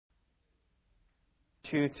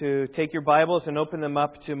you to take your Bibles and open them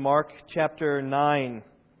up to Mark chapter 9.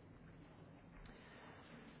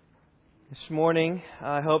 This morning,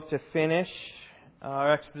 I hope to finish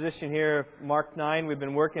our exposition here of Mark 9. We've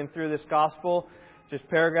been working through this gospel just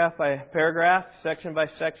paragraph by paragraph, section by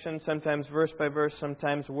section, sometimes verse by verse,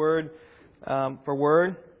 sometimes word for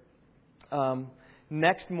word.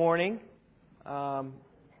 Next morning, I'm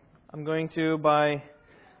going to,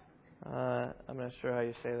 I'm not sure how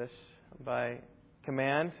you say this, by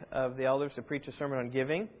command of the elders to preach a sermon on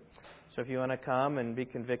giving. So if you want to come and be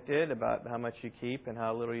convicted about how much you keep and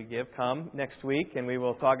how little you give, come next week and we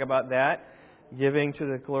will talk about that, giving to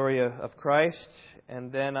the glory of Christ.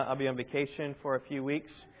 And then I'll be on vacation for a few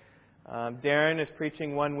weeks. Darren is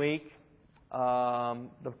preaching 1 week.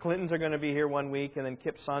 The Clintons are going to be here 1 week, and then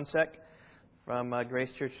Kip Sonsek from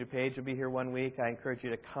Grace Church DuPage will be here 1 week. I encourage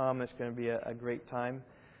you to come. It's going to be a great time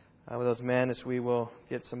with those men as we will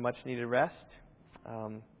get some much needed rest.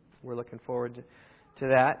 We're looking forward to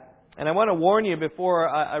that. And I want to warn you before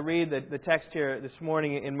I read the text here this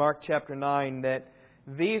morning in Mark chapter 9 that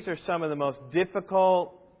these are some of the most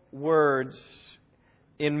difficult words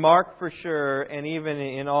in Mark for sure, and even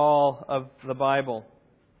in all of the Bible.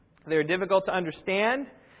 They're difficult to understand,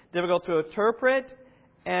 difficult to interpret,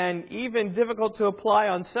 and even difficult to apply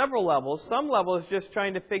on several levels. Some levels just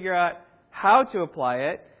trying to figure out how to apply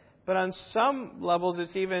it, but on some levels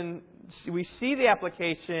it's even, we see the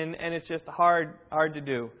application and it's just hard to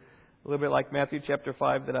do. A little bit like Matthew chapter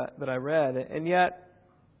 5 that I read. And yet,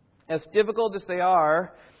 as difficult as they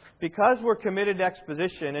are, because we're committed to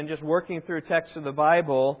exposition and just working through texts of the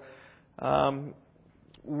Bible,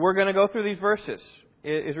 we're going to go through these verses.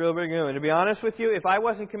 It's really big news. And to be honest with you, if I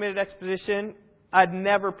wasn't committed to exposition, I'd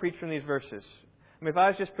never preach from these verses. I mean, if I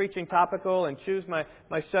was just preaching topical and choose my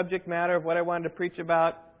subject matter of what I wanted to preach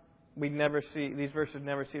about, these verses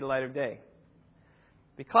never see the light of day.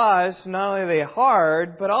 Because not only are they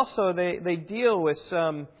hard, but also they deal with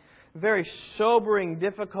some very sobering,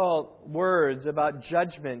 difficult words about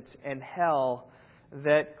judgment and hell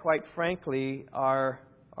that, quite frankly, are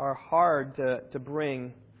hard to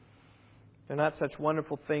bring. They're not such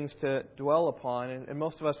wonderful things to dwell upon, and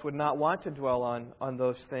most of us would not want to dwell on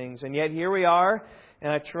those things. And yet here we are,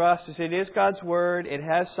 and I trust as it is God's Word, it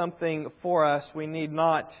has something for us. We need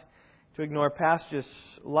not to ignore passages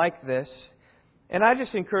like this. And I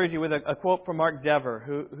just encourage you with a quote from Mark Dever,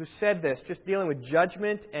 who said this, just dealing with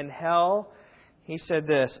judgment and hell. He said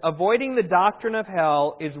this: "Avoiding the doctrine of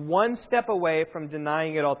hell is one step away from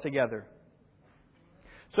denying it altogether."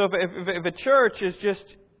 So if a church is just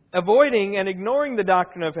avoiding and ignoring the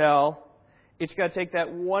doctrine of hell, it's got to take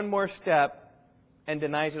that one more step and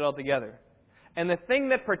denies it altogether. And the thing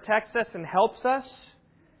that protects us and helps us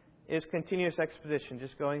is continuous exposition,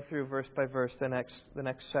 just going through verse by verse the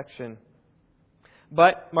next section.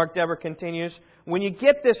 But, Mark Dever continues, when you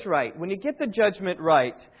get this right, when you get the judgment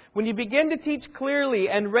right, when you begin to teach clearly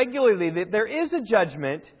and regularly that there is a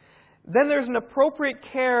judgment, then there's an appropriate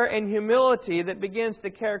care and humility that begins to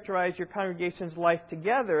characterize your congregation's life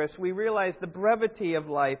together as we realize the brevity of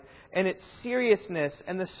life and its seriousness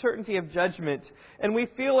and the certainty of judgment. And we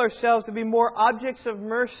feel ourselves to be more objects of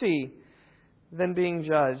mercy than being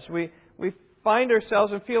judged. We find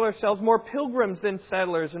ourselves and feel ourselves more pilgrims than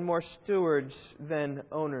settlers and more stewards than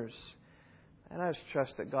owners. And I just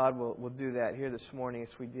trust that God will do that here this morning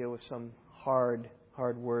as we deal with some hard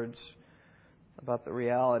words about the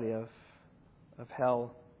reality of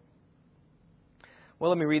hell.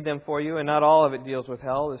 Well, let me read them for you, and not all of it deals with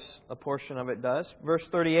hell. A portion of it does. Verse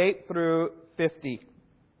 38 through 50.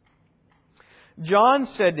 John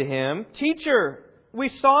said to him, "Teacher, we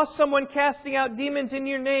saw someone casting out demons in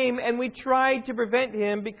your name, and we tried to prevent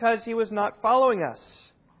him because he was not following us."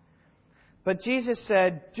 But Jesus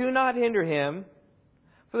said, "Do not hinder him,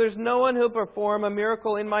 for there's no one who will perform a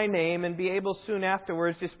miracle in my name and be able soon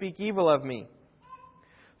afterwards to speak evil of me.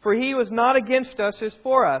 For he who is not against us is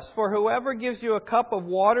for us. For whoever gives you a cup of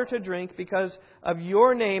water to drink because of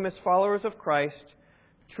your name as followers of Christ,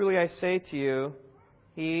 truly I say to you,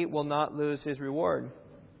 he will not lose his reward.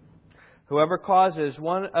 Whoever causes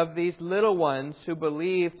one of these little ones who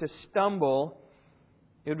believe to stumble,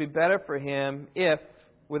 it would be better for him if,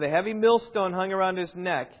 with a heavy millstone hung around his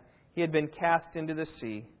neck, he had been cast into the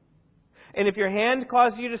sea. And if your hand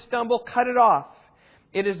causes you to stumble, cut it off.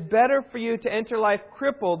 It is better for you to enter life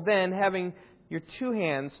crippled than having your two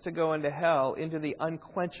hands to go into hell, into the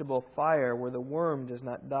unquenchable fire where the worm does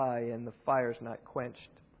not die and the fire is not quenched.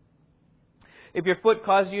 If your foot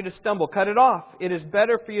causes you to stumble, cut it off. It is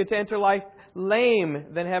better for you to enter life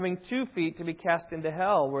lame than having 2 feet to be cast into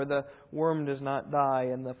hell, where the worm does not die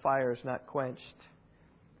and the fire is not quenched.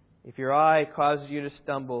 If your eye causes you to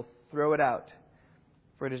stumble, throw it out.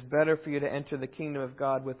 For it is better for you to enter the kingdom of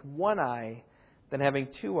God with one eye than having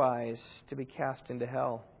two eyes to be cast into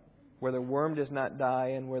hell, where the worm does not die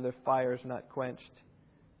and where the fire is not quenched.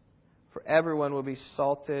 For everyone will be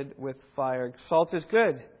salted with fire. Salt is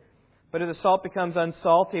good, but if the salt becomes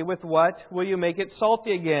unsalty, with what will you make it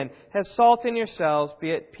salty again? Have salt in yourselves,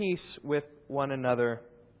 be at peace with one another.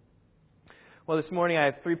 Well, this morning I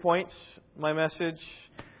have 3 points. My message,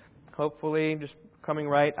 hopefully, just coming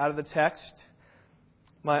right out of the text.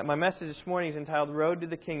 My message this morning is entitled Road to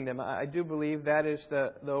the Kingdom. I do believe that is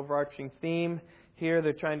the overarching theme here.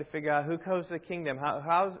 They're trying to figure out who goes to the kingdom.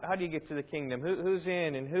 How do you get to the kingdom? Who's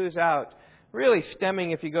in and who's out? Really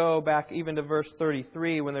stemming, if you go back even to verse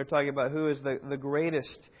 33, when they're talking about who is the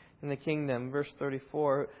greatest in the kingdom. Verse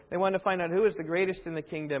 34, they wanted to find out who is the greatest in the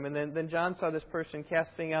kingdom. And then John saw this person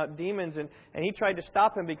casting out demons, and he tried to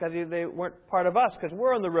stop him because they weren't part of us, because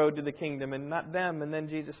we're on the road to the kingdom and not them. And then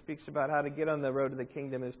Jesus speaks about how to get on the road to the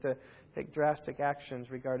kingdom is to take drastic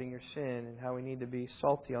actions regarding your sin and how we need to be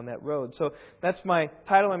salty on that road. So that's my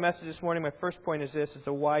title of my message this morning. My first point is this: it's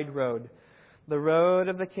a wide road. The road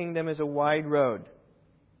of the kingdom is a wide road.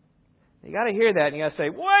 You got to hear that and you got to say,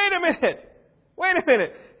 wait a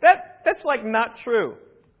minute. That's like not true.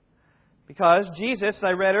 Because Jesus,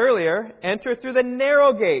 I read earlier, entered through the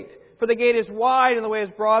narrow gate. For the gate is wide and the way is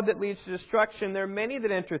broad that leads to destruction. There are many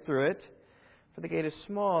that enter through it. For the gate is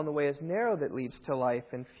small and the way is narrow that leads to life,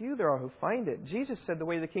 and few there are who find it. Jesus said the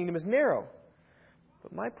way to the kingdom is narrow.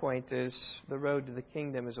 But my point is the road to the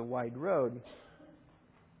kingdom is a wide road.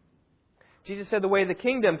 Jesus said the way to the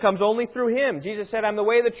kingdom comes only through Him. Jesus said, I'm the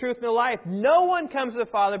way, the truth, and the life. No one comes to the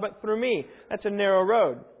Father but through me. That's a narrow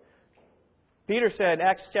road. Peter said,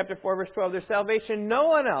 Acts chapter 4, verse 12, there's salvation no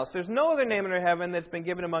one else. There's no other name under heaven that's been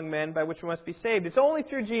given among men by which we must be saved. It's only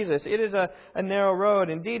through Jesus. It is a narrow road.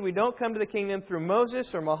 Indeed, we don't come to the kingdom through Moses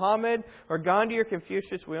or Muhammad or Gandhi or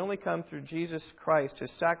Confucius. We only come through Jesus Christ. His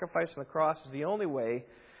sacrifice on the cross is the only way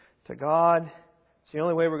to God. It's the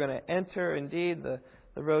only way we're going to enter. Indeed, the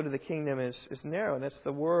road to the kingdom is narrow. And that's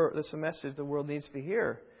the message the world needs to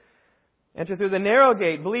hear. Enter through the narrow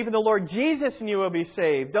gate. Believe in the Lord Jesus and you will be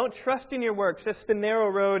saved. Don't trust in your works. That's the narrow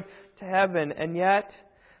road to heaven. And yet,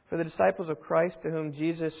 for the disciples of Christ to whom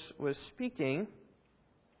Jesus was speaking,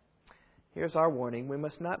 here's our warning. We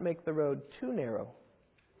must not make the road too narrow.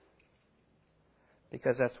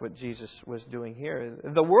 Because that's what Jesus was doing here.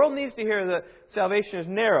 The world needs to hear that salvation is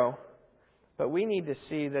narrow. But we need to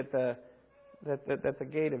see that the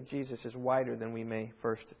gate of Jesus is wider than we may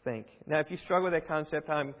first think. Now, if you struggle with that concept,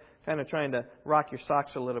 I'm kind of trying to rock your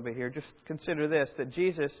socks a little bit here. Just consider this, that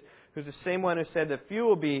Jesus, who's the same one who said that few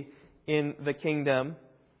will be in the kingdom,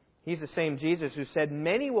 He's the same Jesus who said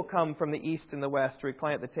many will come from the east and the west to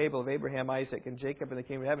recline at the table of Abraham, Isaac, and Jacob in the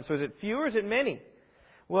kingdom of heaven. So is it few or is it many?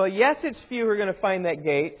 Well, yes, it's few who are going to find that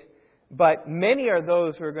gate, but many are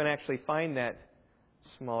those who are going to actually find that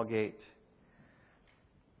small gate.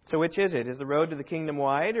 So which is it? Is the road to the kingdom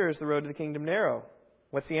wide or is the road to the kingdom narrow?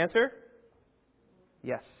 What's the answer?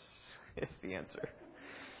 Yes, is the answer.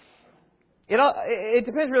 It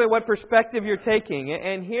depends really what perspective you're taking.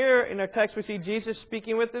 And here in our text we see Jesus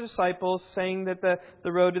speaking with the disciples saying that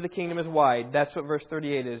the road to the kingdom is wide. That's what verse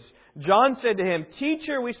 38 is. John said to him,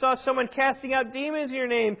 Teacher, we saw someone casting out demons in your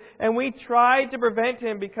name, and we tried to prevent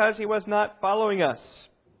him because he was not following us.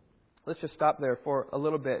 Let's just stop there for a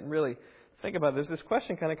little bit and really think about this. This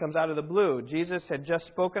question kind of comes out of the blue. Jesus had just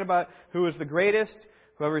spoken about who is the greatest.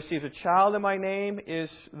 Whoever receives a child in my name is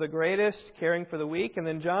the greatest, caring for the weak. And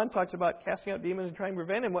then John talks about casting out demons and trying to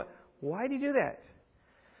prevent him. Why did he do that?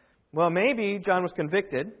 Well, maybe John was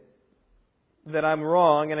convicted that I'm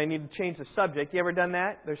wrong and I need to change the subject. You ever done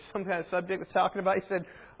that? There's some kind of subject that's talking about. He said,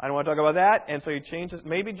 I don't want to talk about that. And so he changes.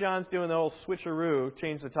 Maybe John's doing the old switcheroo,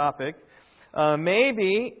 change the topic.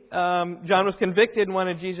 Maybe John was convicted and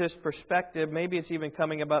wanted Jesus' perspective. Maybe it's even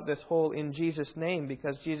coming about this whole in Jesus' name,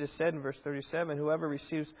 because Jesus said in verse 37, whoever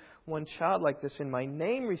receives one child like this in my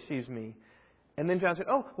name receives me. And then John said,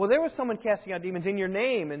 oh, well, there was someone casting out demons in your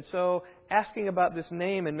name. And so asking about this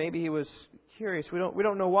name, and maybe he was curious. We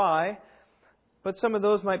don't know why, but some of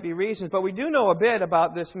those might be reasons. But we do know a bit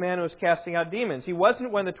about this man who was casting out demons. He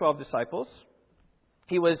wasn't one of the 12 disciples.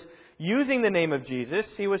 He was using the name of Jesus.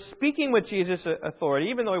 He was speaking with Jesus' authority,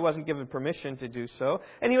 even though he wasn't given permission to do so.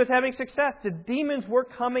 And he was having success. The demons were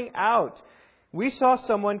coming out. We saw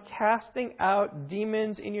someone casting out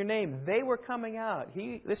demons in your name. They were coming out.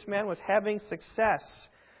 This man was having success.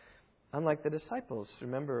 Unlike the disciples.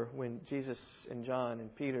 Remember when Jesus and John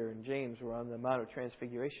and Peter and James were on the Mount of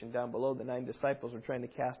Transfiguration down below, the 9 disciples were trying to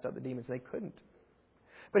cast out the demons. They couldn't.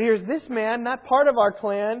 But here's this man, not part of our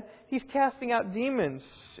clan. He's casting out demons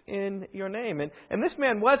in your name. And this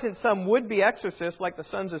man wasn't some would-be exorcist like the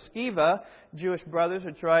sons of Sceva, Jewish brothers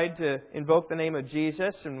who tried to invoke the name of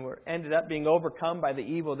Jesus and ended up being overcome by the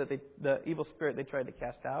evil spirit they tried to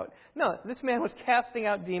cast out. No, this man was casting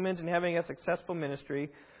out demons and having a successful ministry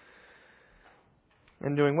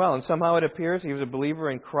and doing well. And somehow it appears he was a believer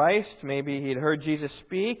in Christ. Maybe he'd heard Jesus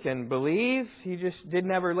speak and believed. He just didn't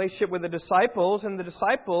have a relationship with the disciples. And the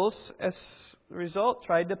disciples, as a result,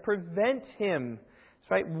 tried to prevent him. That's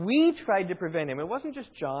right. We tried to prevent him. It wasn't just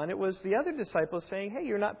John. It was the other disciples saying, hey,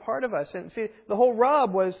 you're not part of us. And see, the whole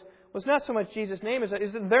rub was not so much Jesus' name as that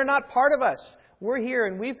they're not part of us. We're here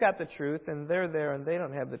and we've got the truth. And they're there and they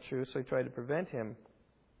don't have the truth. So he tried to prevent him.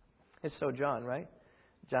 It's so John, right?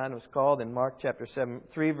 John was called in Mark chapter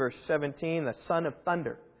 3, verse 17, the son of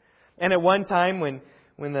thunder. And at one time when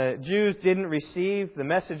the Jews didn't receive the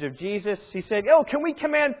message of Jesus, he said, oh, can we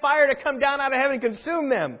command fire to come down out of heaven and consume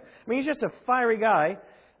them? I mean, he's just a fiery guy.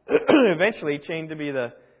 Eventually changed to be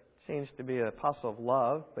the apostle of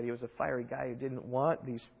love, but he was a fiery guy who didn't want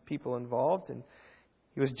these people involved. And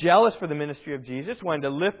he was jealous for the ministry of Jesus, wanted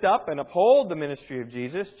to lift up and uphold the ministry of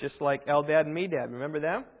Jesus, just like Eldad and Medad. Remember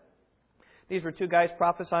them? These were two guys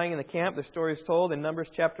prophesying in the camp. The story is told in Numbers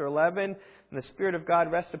chapter 11. And the Spirit of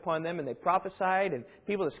God rested upon them and they prophesied. And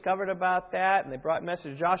people discovered about that. And they brought message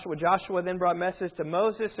to Joshua. Joshua then brought message to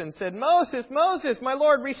Moses and said, Moses, Moses, my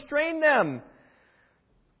Lord, restrain them.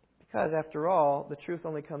 Because after all, the truth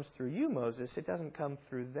only comes through you, Moses. It doesn't come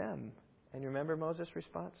through them. And you remember Moses'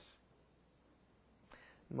 response?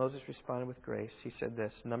 Moses responded with grace. He said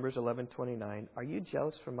this, Numbers 11:29. Are you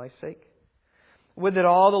jealous for my sake? Would that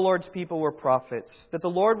all the Lord's people were prophets, that the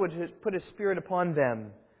Lord would put His Spirit upon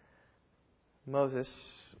them. Moses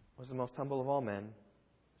was the most humble of all men.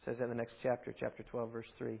 It says that in the next chapter, chapter 12, verse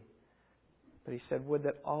 3. But he said, would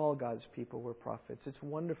that all God's people were prophets. It's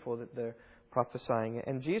wonderful that they're prophesying.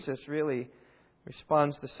 And Jesus really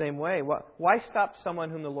responds the same way. Why stop someone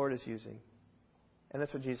whom the Lord is using? And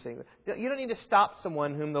that's what Jesus is saying. You don't need to stop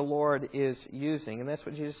someone whom the Lord is using. And that's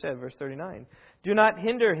what Jesus said, verse 39. Do not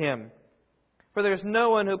hinder Him. For there is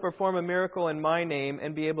no one who perform a miracle in my name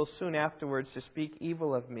and be able soon afterwards to speak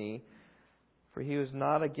evil of me. For he who is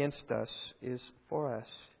not against us is for us.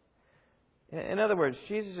 In other words,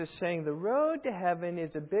 Jesus is saying the road to heaven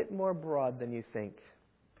is a bit more broad than you think.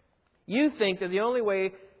 You think that the only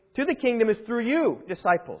way to the kingdom is through you,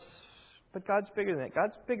 disciples. But God's bigger than that.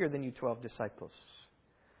 God's bigger than you 12 disciples.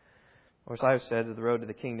 Or as I've said, the road to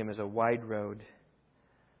the kingdom is a wide road.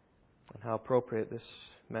 And how appropriate this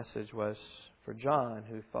message was for John,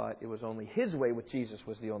 who thought it was only his way with Jesus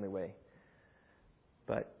was the only way.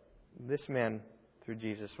 But this man, through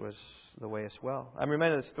Jesus, was the way as well. I'm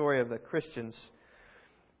reminded of the story of the Christians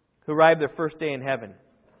who arrived their first day in heaven.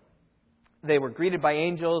 They were greeted by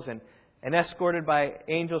angels and escorted by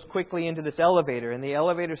angels quickly into this elevator. And the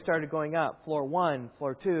elevator started going up. Floor 1,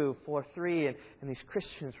 floor 2, floor 3. And these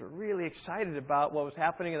Christians were really excited about what was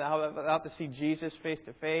happening and about to see Jesus face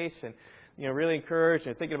to face. And really encouraged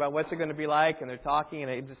and thinking about what's it going to be like. And they're talking and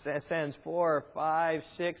it ascends 4, 5,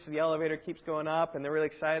 6. The elevator keeps going up and they're really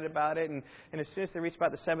excited about it. And as soon as they reached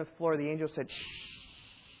about the 7th floor, the angel said, shh.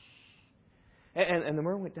 And the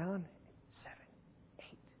room went down. 7,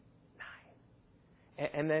 8,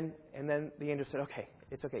 9. And then the angel said, okay,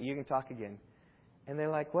 it's okay. You can talk again. And they're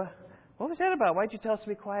like, what was that about? Why'd you tell us to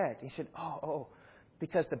be quiet? And he said,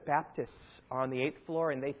 because the Baptists are on the 8th floor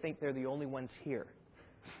and they think they're the only ones here.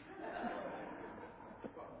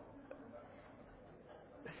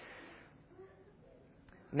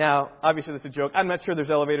 Now, obviously this is a joke. I'm not sure there's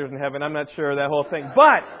elevators in heaven. I'm not sure that whole thing.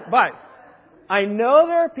 But I know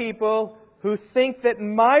there are people who think that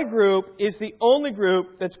my group is the only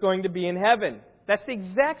group that's going to be in heaven. That's the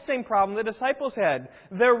exact same problem the disciples had.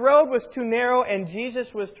 Their road was too narrow and Jesus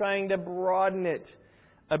was trying to broaden it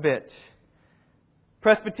a bit.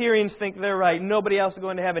 Presbyterians think they're right. Nobody else is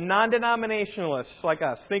going to heaven. Non-denominationalists like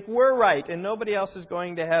us think we're right and nobody else is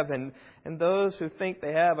going to heaven. And those who think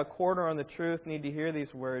they have a corner on the truth need to hear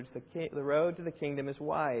these words. The road to the kingdom is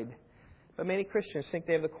wide. But many Christians think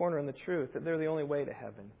they have the corner on the truth, that they're the only way to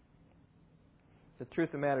heaven. The truth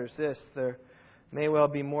of the matter is this. There may well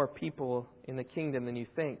be more people in the kingdom than you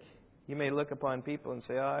think. You may look upon people and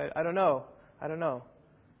say, I don't know.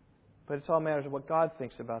 But it's all matters of what God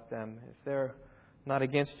thinks about them. If they're not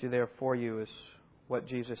against you, they're for you, is what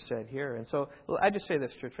Jesus said here. And so I just say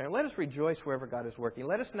this, church family. Let us rejoice wherever God is working.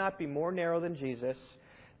 Let us not be more narrow than Jesus.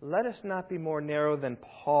 Let us not be more narrow than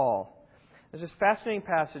Paul. There's this fascinating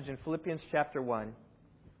passage in Philippians chapter 1.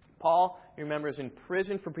 Paul, you remember, is in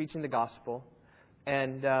prison for preaching the gospel.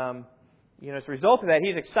 And as a result of that,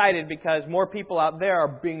 he's excited because more people out there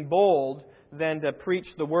are being bold than to preach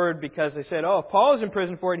the Word because they said, if Paul is in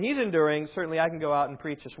prison for it and he's enduring, certainly I can go out and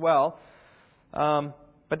preach as well.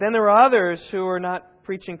 But then there are others who are not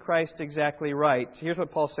preaching Christ exactly right. Here's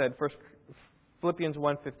what Paul said, Philippians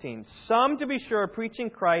 1:15. Some, to be sure, are preaching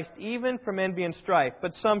Christ even from envy and strife,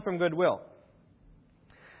 but some from goodwill.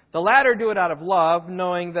 The latter do it out of love,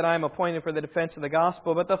 knowing that I am appointed for the defense of the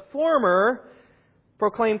gospel, but the former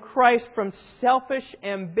proclaim Christ from selfish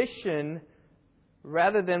ambition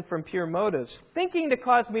rather than from pure motives, thinking to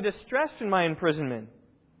cause me distress in my imprisonment.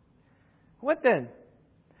 What then?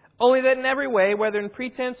 Only that in every way, whether in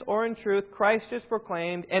pretense or in truth, Christ is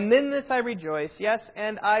proclaimed, and in this I rejoice, yes,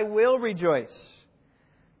 and I will rejoice.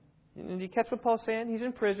 And do you catch what Paul's saying? He's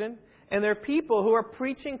in prison, and there are people who are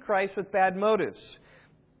preaching Christ with bad motives.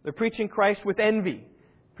 They're preaching Christ with envy,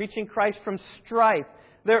 preaching Christ from strife.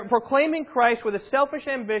 They're proclaiming Christ with a selfish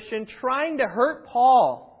ambition, trying to hurt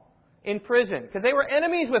Paul in prison, because they were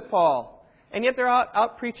enemies with Paul. And yet they're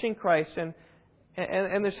out preaching Christ, and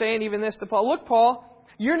they're saying even this to Paul. Look, Paul,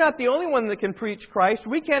 you're not the only one that can preach Christ.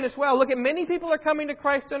 We can as well. Look, at many people are coming to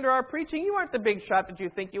Christ under our preaching. You aren't the big shot that you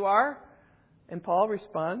think you are. And Paul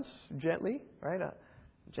responds gently, right? A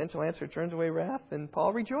gentle answer turns away wrath, and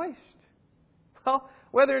Paul rejoiced. Well,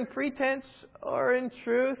 whether in pretense or in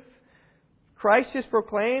truth, Christ is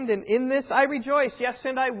proclaimed, and in this I rejoice. Yes,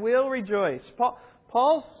 and I will rejoice.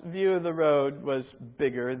 Paul's view of the road was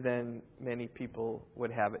bigger than many people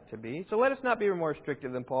would have it to be. So let us not be more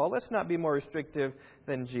restrictive than Paul. Let's not be more restrictive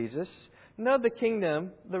than Jesus. No,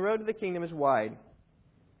 the road to the kingdom is wide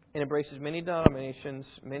and embraces many denominations,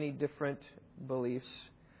 many different beliefs.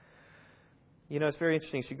 It's very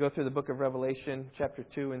interesting. As you go through the book of Revelation, chapter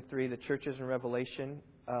 2 and 3, the churches in Revelation,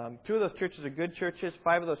 2 of those churches are good churches.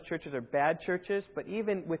 5 of those churches are bad churches. But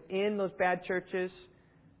even within those bad churches,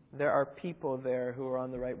 there are people there who are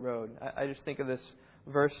on the right road. I just think of this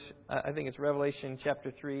verse. I think it's Revelation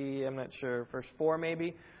chapter 3. I'm not sure. Verse 4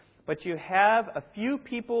 maybe. But you have a few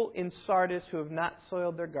people in Sardis who have not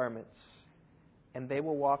soiled their garments. And they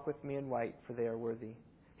will walk with me in white, for they are worthy.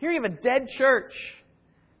 Here you have a dead church.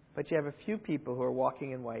 But you have a few people who are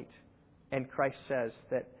walking in white. And Christ says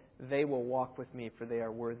that they will walk with me, for they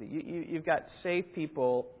are worthy. You've got saved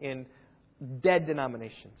people in dead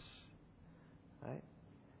denominations. Right?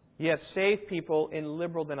 You have saved people in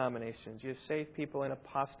liberal denominations. You have saved people in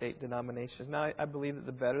apostate denominations. Now, I believe that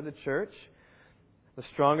the better the church, the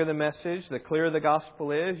stronger the message, the clearer the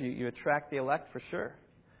gospel is, you attract the elect for sure.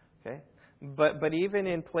 Okay? But even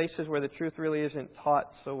in places where the truth really isn't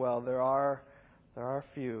taught so well, there are a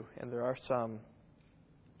few, and there are some.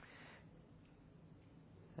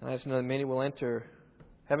 And I just know that many will enter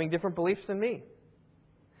having different beliefs than me.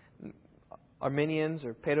 Arminians,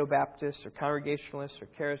 or Paedo-Baptists, or Congregationalists, or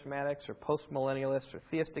Charismatics, or Postmillennialists, or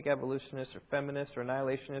Theistic Evolutionists, or Feminists, or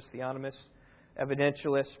Annihilationists, Theonomists,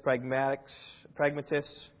 Evidentialists,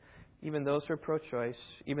 Pragmatists, even those who are pro-choice,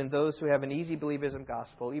 even those who have an easy believism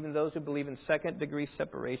gospel, even those who believe in second-degree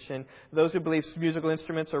separation, those who believe musical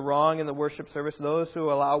instruments are wrong in the worship service, those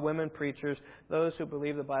who allow women preachers, those who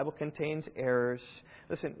believe the Bible contains errors.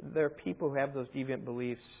 Listen, there are people who have those deviant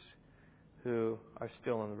beliefs who are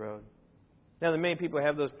still on the road. Now, there are many people who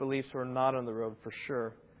have those beliefs who are not on the road for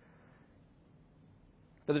sure.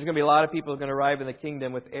 But there's going to be a lot of people who are going to arrive in the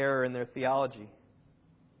kingdom with error in their theology.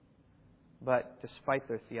 But despite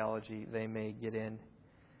their theology, they may get in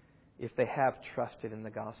if they have trusted in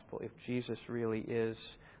the gospel. If Jesus really is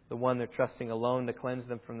the one they're trusting alone to cleanse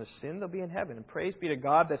them from the sin, they'll be in heaven. And praise be to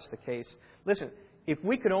God that's the case. Listen, if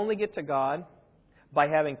we could only get to God by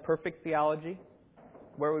having perfect theology,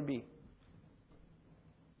 where would we be?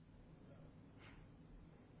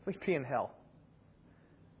 We'd be in hell.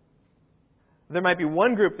 There might be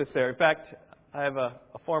one group that's there. In fact, I have a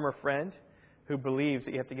former friend who believes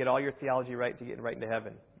that you have to get all your theology right to get right into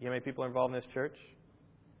heaven. You know how many people are involved in this church?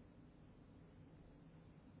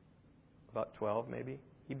 About 12, maybe.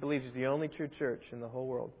 He believes it's the only true church in the whole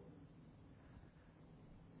world.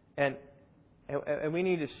 And we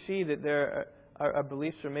need to see that there are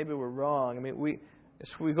beliefs where maybe we're wrong. I mean, as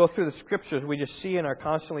we go through the Scriptures, we just see and are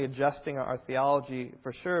constantly adjusting our theology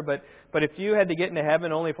for sure. But if you had to get into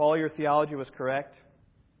heaven only if all your theology was correct,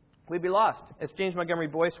 we'd be lost. As James Montgomery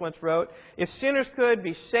Boyce once wrote, if sinners could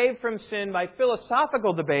be saved from sin by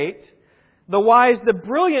philosophical debate, the wise, the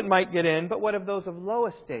brilliant might get in, but what of those of low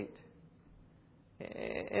estate?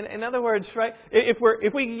 In other words, right, if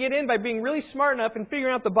we could get in by being really smart enough and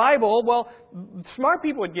figuring out the Bible, well, smart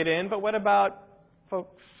people would get in, but what about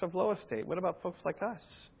folks of low estate? What about folks like us?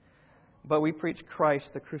 But we preach Christ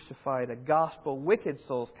the crucified, a gospel wicked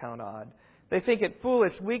souls count odd, They think it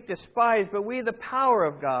foolish, weak, despised, but we the power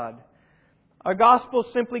of God. Our gospel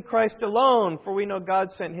is simply Christ alone, for we know God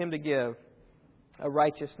sent Him to give a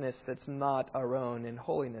righteousness that's not our own, and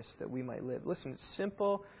holiness that we might live. Listen, it's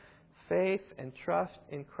simple faith and trust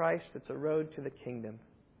in Christ that's a road to the kingdom.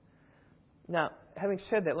 Now, having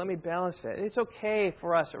said that, let me balance that. It's okay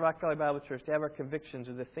for us at Rock Valley Bible Church to have our convictions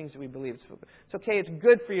of the things that we believe. It's okay, it's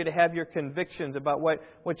good for you to have your convictions about what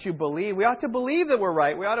you believe. We ought to believe that we're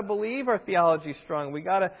right. We ought to believe our theology is strong. We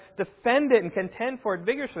got to defend it and contend for it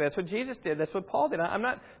vigorously. That's what Jesus did. That's what Paul did. I'm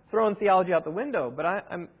not throwing theology out the window, but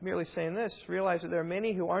I'm merely saying this. Realize that there are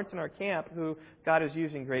many who aren't in our camp who God is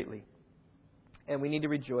using greatly. And we need to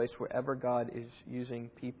rejoice wherever God is using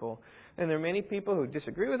people. And there are many people who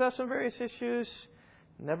disagree with us on various issues,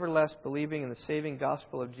 nevertheless believing in the saving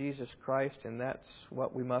gospel of Jesus Christ, and that's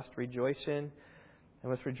what we must rejoice in.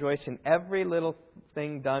 And must rejoice in every little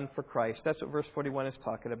thing done for Christ. That's what verse 41 is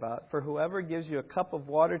talking about. For whoever gives you a cup of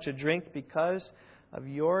water to drink because of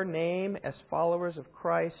your name as followers of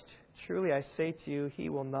Christ, truly I say to you, he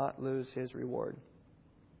will not lose his reward.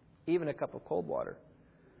 Even a cup of cold water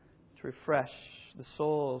to refresh the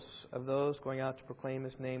souls of those going out to proclaim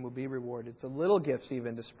His name will be rewarded. It's the little gifts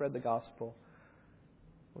even to spread the gospel.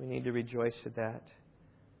 We need to rejoice at that.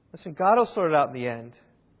 Listen, God will sort it out in the end.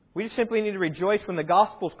 We just simply need to rejoice when the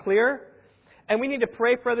gospel's clear. And we need to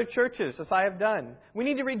pray for other churches, as I have done. We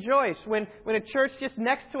need to rejoice when a church just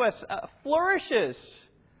next to us flourishes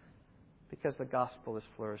because the gospel is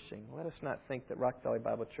flourishing. Let us not think that Rock Valley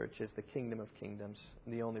Bible Church is the kingdom of kingdoms,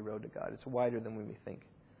 the only road to God. It's wider than we may think.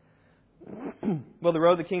 Well, the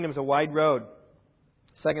road to the kingdom is a wide road.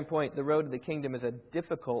 Second point, the road to the kingdom is a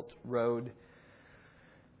difficult road.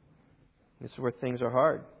 This is where things are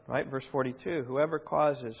hard, right? Verse 42, whoever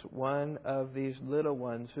causes one of these little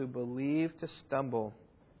ones who believe to stumble,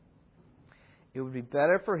 it would be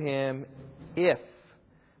better for him if,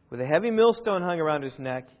 with a heavy millstone hung around his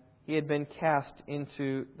neck, he had been cast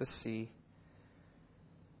into the sea.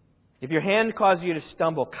 If your hand causes you to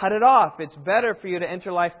stumble, cut it off. It's better for you to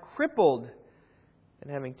enter life crippled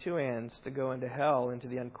than having two hands to go into hell, into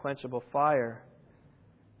the unquenchable fire.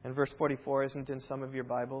 And verse 44 isn't in some of your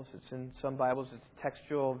Bibles. It's in some Bibles. It's a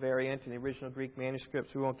textual variant in the original Greek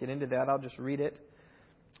manuscripts. We won't get into that. I'll just read it.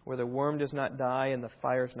 Where the worm does not die and the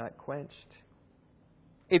fire is not quenched.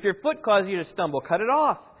 If your foot causes you to stumble, cut it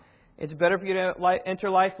off. It's better for you to enter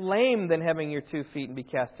life lame than having your 2 feet and be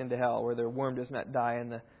cast into hell, where the worm does not die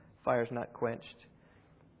and the fire is not quenched.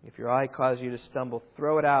 If your eye causes you to stumble,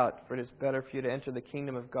 throw it out, for it is better for you to enter the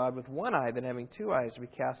kingdom of God with one eye than having 2 eyes to be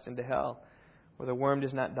cast into hell, where the worm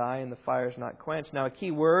does not die and the fire is not quenched. Now, a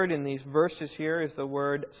key word in these verses here is the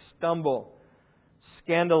word stumble.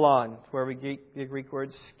 Scandalon, where we get the Greek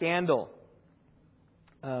word scandal.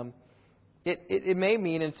 It may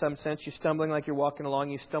mean, in some sense, you're stumbling like you're walking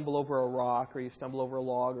along, you stumble over a rock, or you stumble over a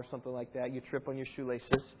log, or something like that. You trip on your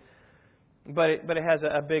shoelaces. But it has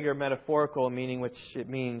a bigger metaphorical meaning, which it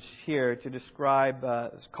means here to describe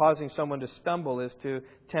causing someone to stumble is to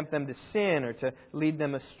tempt them to sin or to lead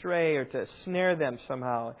them astray or to snare them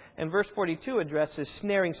somehow. And verse 42 addresses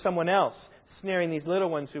snaring someone else, snaring these little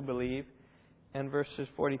ones who believe. And verses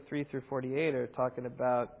 43 through 48 are talking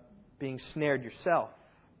about being snared yourself.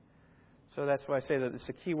 So that's why I say that it's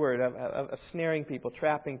a key word of snaring people,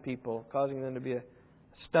 trapping people, causing them to be a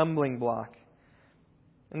stumbling block.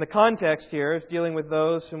 And the context here is dealing with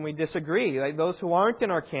those whom we disagree, like those who aren't in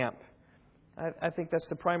our camp. I think that's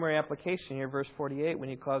the primary application here, verse 48, when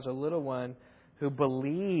you cause a little one who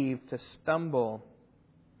believed to stumble.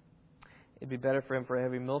 It'd be better for him for a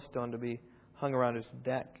heavy millstone to be hung around his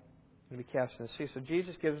neck and be cast in the sea. So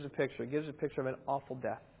Jesus gives us a picture. He gives a picture of an awful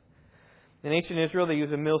death. In ancient Israel, they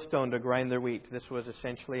used a millstone to grind their wheat. This was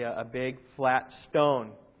essentially a big, flat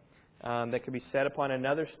stone that could be set upon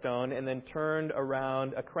another stone and then turned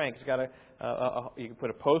around a crank. It's got you can put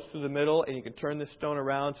a post through the middle and you can turn this stone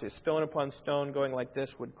around. So stone upon stone going like this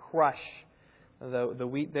would crush the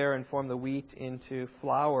wheat there and form the wheat into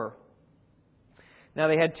flour. Now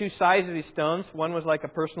they had 2 sizes of these stones. One was like a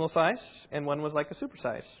personal size and one was like a super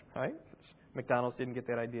size, right? McDonald's didn't get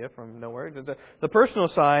that idea from nowhere. The personal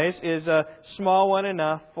size is a small one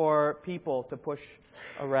enough for people to push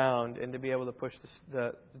around and to be able to push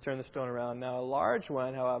to turn the stone around. Now a large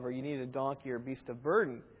one, however, you need a donkey or beast of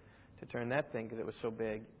burden to turn that thing because it was so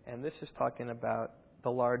big. And this is talking about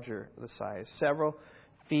the larger the size, several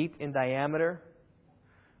feet in diameter,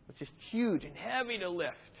 which is huge and heavy to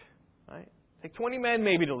lift. Right? Take 20 men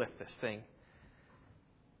maybe to lift this thing.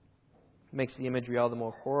 Makes the imagery all the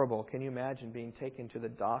more horrible. Can you imagine being taken to the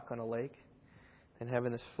dock on a lake and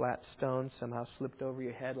having this flat stone somehow slipped over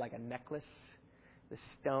your head like a necklace the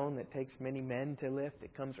stone that takes many men to lift.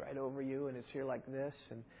 It comes right over you and is here like this,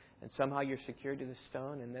 and somehow you're secured to the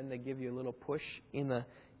stone, and then they give you a little push in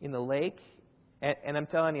the lake. And I'm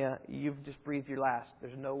telling you, you've just breathed your last.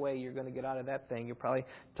 There's no way you're going to get out of that thing. You'll probably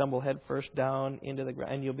tumble head first down into the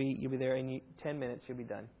ground, and you'll be there in 10 minutes. You'll be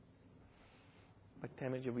done. Like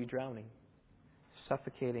 10 minutes, you'll be drowning,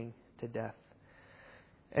 suffocating to death.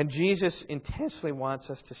 And Jesus intensely wants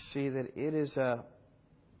us to see that it is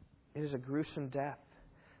a gruesome death.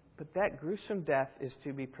 But that gruesome death is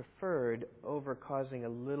to be preferred over causing a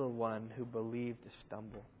little one who believed to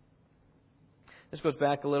stumble. This goes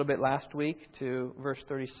back a little bit last week to verse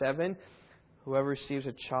 37. Whoever receives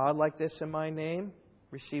a child like this in my name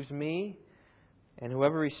receives me. And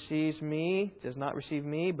whoever receives me does not receive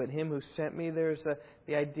me, but him who sent me. There's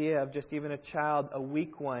the idea of just even a child, a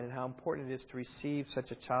weak one, and how important it is to receive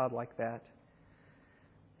such a child like that.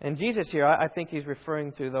 And Jesus here, I think He's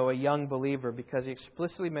referring to, though, a young believer, because He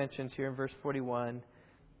explicitly mentions here in verse 41,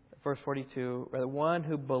 verse 42, the one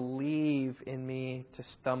who believe in me to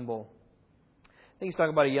stumble. I think He's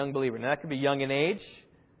talking about a young believer. Now, that could be young in age,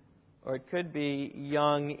 or it could be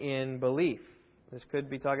young in belief. This could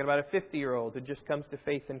be talking about a 50-year-old who just comes to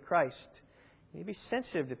faith in Christ. You need to be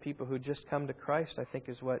sensitive to people who just come to Christ, I think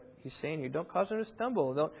is what He's saying here. Don't cause them to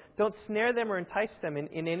stumble. Don't snare them or entice them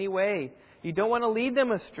in any way. You don't want to lead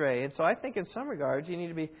them astray. And so I think in some regards you need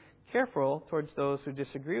to be careful towards those who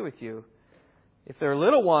disagree with you. If they're a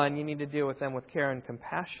little one, you need to deal with them with care and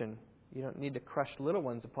compassion. You don't need to crush little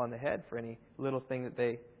ones upon the head for any little thing that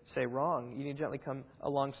they say wrong. You need to gently come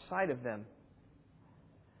alongside of them.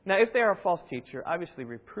 Now, if they are a false teacher, obviously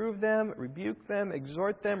reprove them, rebuke them,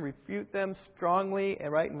 exhort them, refute them strongly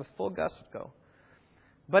and with full gusto.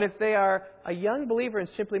 But if they are a young believer and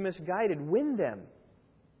simply misguided, win them.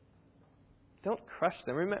 Don't crush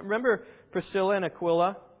them. Remember Priscilla and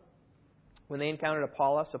Aquila? When they encountered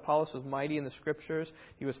Apollos. Apollos was mighty in the Scriptures.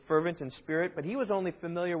 He was fervent in spirit, but he was only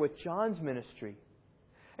familiar with John's ministry.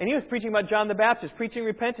 And he was preaching about John the Baptist, preaching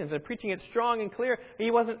repentance and preaching it strong and clear.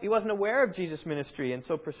 He wasn't aware of Jesus' ministry. And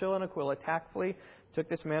so Priscilla and Aquila tactfully took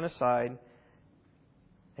this man aside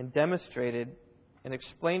and demonstrated and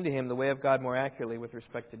explained to him the way of God more accurately with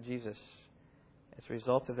respect to Jesus. As a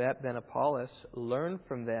result of that, then Apollos learned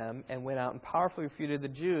from them and went out and powerfully refuted the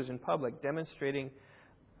Jews in public, demonstrating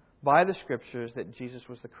by the Scriptures that Jesus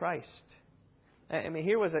was the Christ. I mean,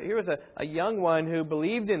 here was a young one who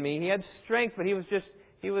believed in me. He had strength, but he was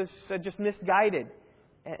just misguided.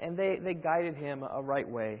 And they guided him a right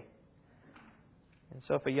way. And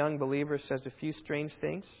so if a young believer says a few strange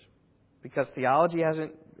things, because theology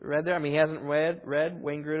hasn't read there, he hasn't read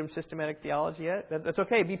Wayne Grudem's systematic theology yet, that's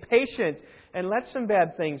okay. Be patient and let some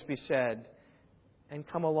bad things be said. And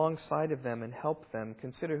come alongside of them and help them.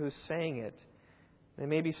 Consider who's saying it. They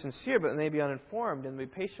may be sincere, but they may be uninformed, and be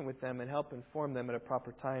patient with them and help inform them at a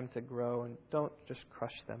proper time to grow, and don't just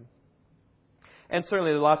crush them. And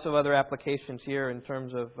certainly there are lots of other applications here in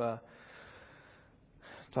terms of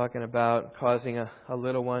talking about causing a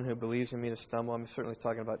little one who believes in me to stumble. I'm certainly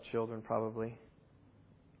talking about children probably.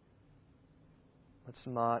 Let's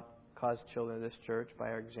not cause children of this church by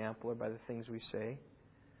our example or by the things we say,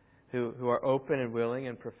 who are open and willing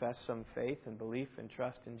and profess some faith and belief and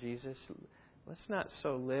trust in Jesus. Let's not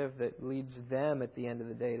so live that leads them at the end of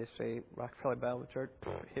the day to say, Rockefeller Bible Church,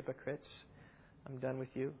 hypocrites, I'm done with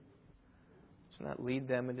you. Let's not lead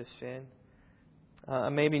them into sin.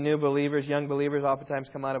 Maybe new believers, young believers oftentimes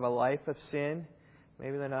come out of a life of sin.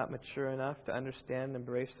 Maybe they're not mature enough to understand and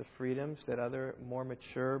embrace the freedoms that other more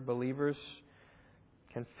mature believers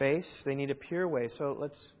can face. They need a pure way. So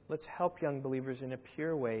let's help young believers in a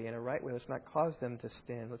pure way, in a right way. Let's not cause them to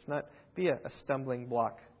sin. Let's not be a stumbling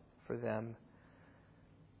block for them,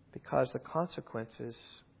 because the consequences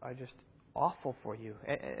are just awful for you.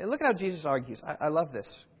 And look at how Jesus argues. I love this.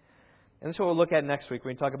 And this is what we'll look at next week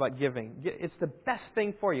when we talk about giving. It's the best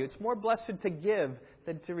thing for you. It's more blessed to give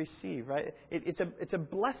than to receive, right? It's a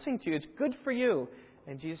blessing to you. It's good for you.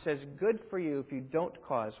 And Jesus says, good for you if you don't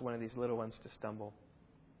cause one of these little ones to stumble.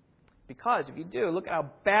 Because if you do, look at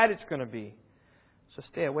how bad it's going to be. So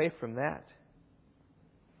stay away from that.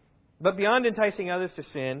 But beyond enticing others to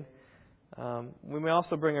sin, we may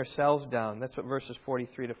also bring ourselves down. That's what verses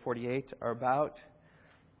 43 to 48 are about.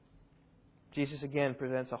 Jesus again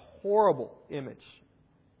presents a horrible image.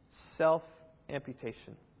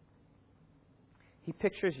 Self-amputation. He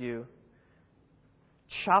pictures you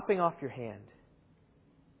chopping off your hand.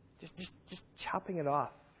 Just chopping it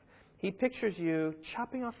off. He pictures you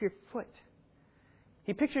chopping off your foot.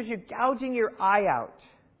 He pictures you gouging your eye out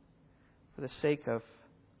for the sake of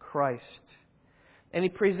Christ. And He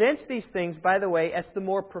presents these things, by the way, as the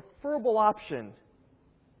more preferable option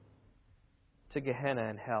to Gehenna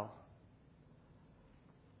and hell.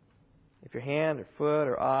 If your hand or foot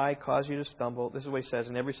or eye cause you to stumble, this is what he says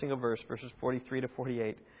in every single verse, verses 43 to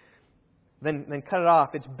 48, then cut it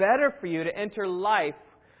off. It's better for you to enter life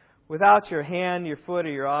without your hand, your foot,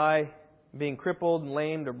 or your eye being crippled,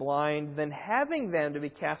 lamed, or blind, than having them to be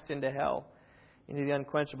cast into hell, into the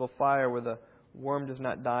unquenchable fire where the worm does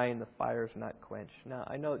not die and the fire is not quenched. Now,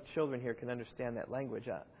 I know that children here can understand that language.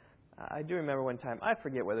 I do remember one time, I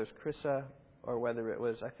forget whether it was Chrissa or whether it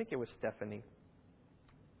was, I think it was Stephanie.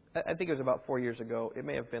 I think it was about 4 years ago. It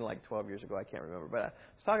may have been like 12 years ago. I can't remember. But I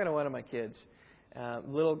was talking to one of my kids,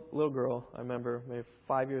 little girl, I remember, maybe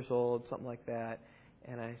 5 years old, something like that.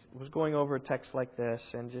 And I was going over a text like this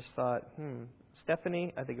and just thought,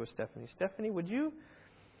 Stephanie, I think it was Stephanie. Stephanie, would you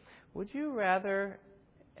rather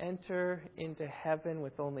enter into heaven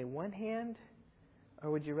with only one hand,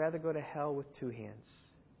 or would you rather go to hell with two hands?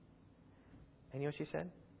 And you know what she said?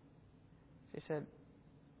 She said,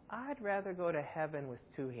 I'd rather go to heaven with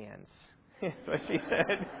two hands. That's what she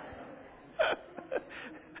said.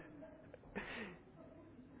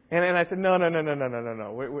 And I said, no.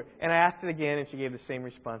 And I asked it again, and she gave the same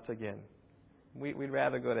response again. We'd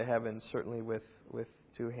rather go to heaven, certainly with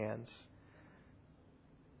two hands.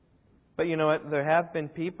 But you know what? There have been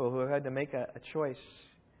people who have had to make a choice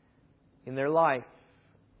in their life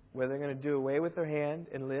whether they're going to do away with their hand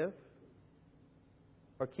and live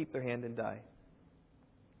or keep their hand and die.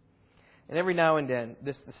 And every now and then,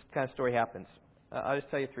 this kind of story happens. I'll just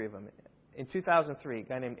tell you three of them. In 2003, a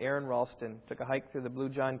guy named Aaron Ralston took a hike through the Blue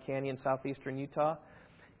John Canyon, southeastern Utah.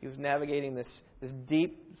 He was navigating this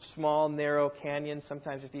deep, small, narrow canyon,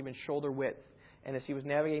 sometimes just even shoulder width. And as he was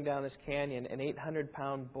navigating down this canyon, an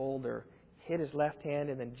 800-pound boulder hit his left hand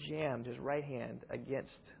and then jammed his right hand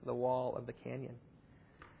against the wall of the canyon.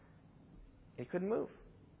 He couldn't move.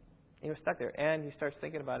 He was stuck there. And he starts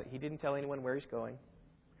thinking about it. He didn't tell anyone where he's going.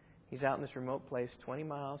 He's out in this remote place, 20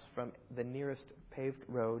 miles from the nearest paved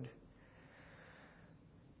road.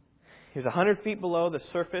 He was 100 feet below the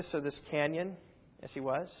surface of this canyon, as he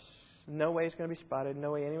was. No way he's going to be spotted.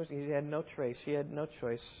 No way anyone. He had no trace. He had no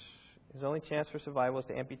choice. His only chance for survival was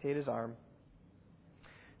to amputate his arm.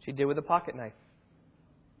 So he did with a pocket knife.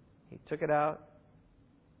 He took it out,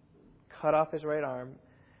 cut off his right arm,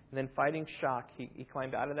 and then fighting shock, he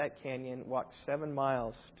climbed out of that canyon, walked 7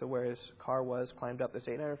 miles to where his car was, climbed up this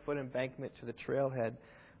 800-foot embankment to the trailhead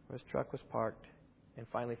where his truck was parked, and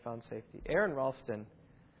finally found safety. Aaron Ralston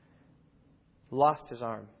lost his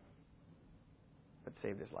arm, but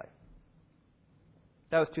saved his life.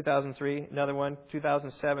 That was 2003. Another one,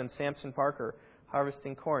 2007, Samson Parker,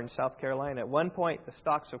 harvesting corn in South Carolina. At one point, the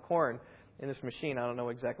stalks of corn in this machine, I don't know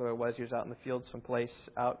exactly where it was. He was out in the field someplace,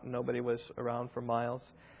 out, nobody was around for miles.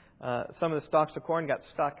 Some of the stalks of corn got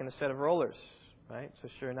stuck in a set of rollers, right? So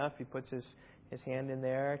sure enough, he puts his hand in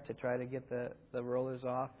there to try to get the rollers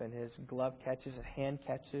off, and his glove catches, his hand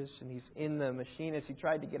catches, and he's in the machine. As he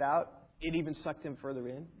tried to get out, it even sucked him further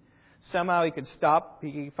in. Somehow he could stop.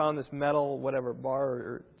 He found this metal, whatever, bar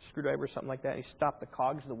or screwdriver or something like that. And he stopped the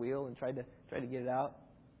cogs of the wheel and tried to get it out.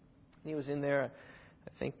 And he was in there,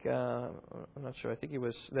 I think, I'm not sure, I think he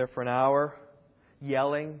was there for an hour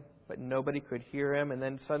yelling, but nobody could hear him. And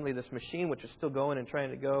then suddenly this machine, which was still going and trying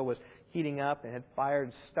to go, was heating up and had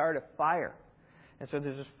started a fire. And so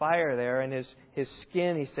there's this fire there, and his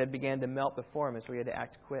skin, he said, began to melt before him, and so he had to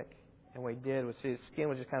act quick. And what he did was his skin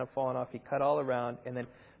was just kind of falling off. He cut all around and then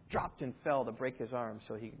dropped and fell to break his arm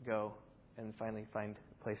so he could go and finally find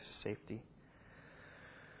a place of safety.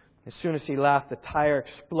 As soon as he left, the tire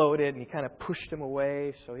exploded, and he kind of pushed him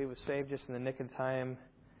away, so he was saved just in the nick of time.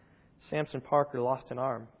 Samson Parker lost an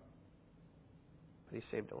arm, but he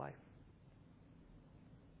saved a life.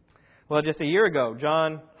 Well, just a year ago,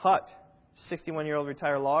 John Hutt, 61-year-old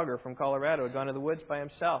retired logger from Colorado, had gone to the woods by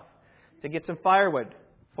himself to get some firewood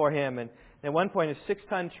for him. And at one point, his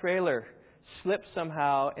 6-ton trailer slipped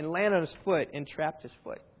somehow and landed on his foot and trapped his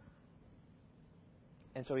foot.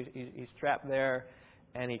 And so he's trapped there,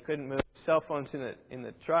 and he couldn't move. His cell phone's in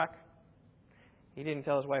the truck. He didn't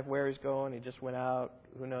tell his wife where he's going. He just went out.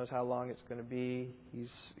 Who knows how long it's going to be.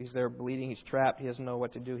 He's there bleeding. He's trapped. He doesn't know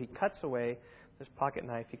what to do. He cuts away this pocket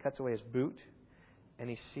knife. He cuts away his boot, and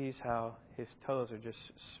he sees how his toes are just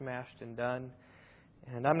smashed and done.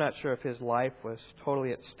 And I'm not sure if his life was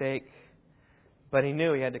totally at stake, but he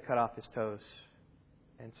knew he had to cut off his toes.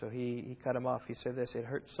 And so he cut them off. He said this, "It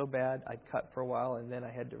hurt so bad, I'd cut for a while, and then I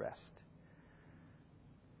had to rest."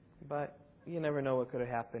 But you never know what could have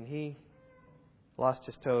happened. He lost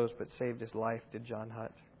his toes, but saved his life, did John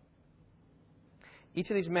Hutt. Each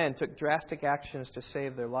of these men took drastic actions to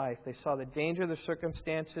save their life. They saw the danger of their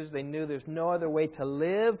circumstances. They knew there's no other way to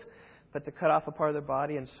live but to cut off a part of their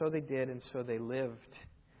body, and so they did, and so they lived.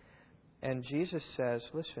 And Jesus says,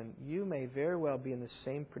 listen, you may very well be in the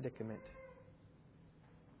same predicament.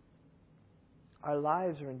 Our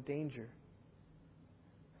lives are in danger.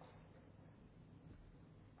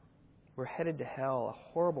 We're headed to hell,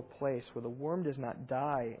 a horrible place where the worm does not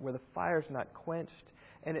die, where the fire is not quenched.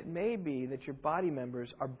 And it may be that your body members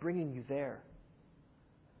are bringing you there.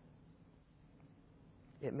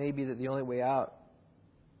 It may be that the only way out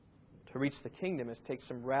to reach the kingdom is take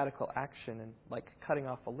some radical action, and like cutting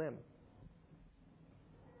off a limb.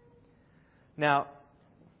 Now,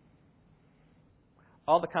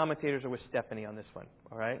 all the commentators are with Stephanie on this one,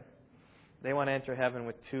 all right? They want to enter heaven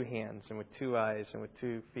with 2 hands and with 2 eyes and with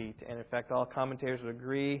 2 feet. And in fact, all commentators would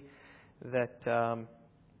agree that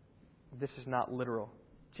this is not literal.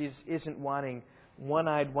 Jesus isn't wanting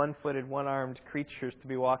one-eyed, one-footed, one-armed creatures to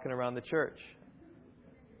be walking around the church.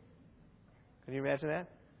 Can you imagine that?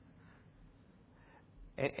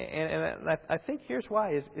 And I think here's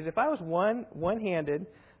why. Is if I was one-handed,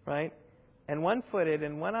 right, and one-footed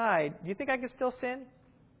and one-eyed, do you think I could still sin?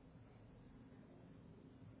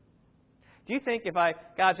 Do you think if I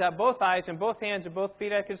gouged out both eyes and both hands and both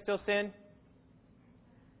feet, I could still sin?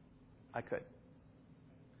 I could.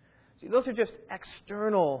 See, those are just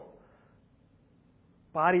external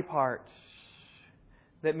body parts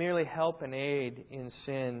that merely help and aid in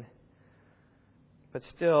sin. But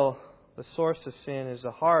still, the source of sin is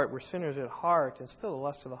the heart. We're sinners at heart, and still the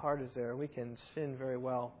lust of the heart is there. We can sin very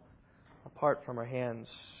well apart from our hands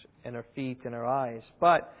and our feet and our eyes.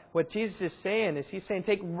 But what Jesus is saying is He's saying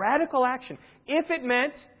take radical action. If it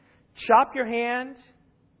meant chop your hand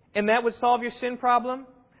and that would solve your sin problem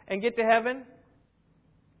and get to heaven,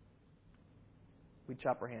 we'd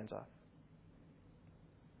chop our hands off.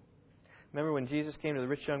 Remember when Jesus came to the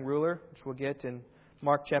rich young ruler, which we'll get in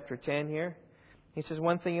Mark chapter 10 here? He says,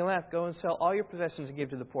 one thing you left, go and sell all your possessions and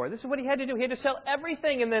give to the poor. This is what He had to do. He had to sell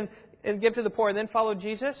everything and give to the poor and then follow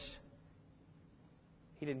Jesus.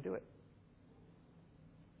 He didn't do it.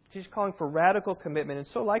 He's calling for radical commitment. And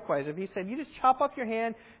so likewise, if He said, you just chop off your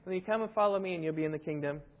hand and then you come and follow me and you'll be in the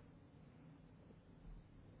kingdom,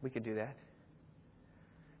 we could do that.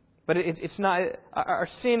 But it's not, our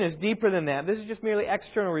sin is deeper than that. This is just merely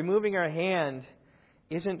external. Removing our hand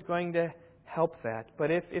isn't going to help that.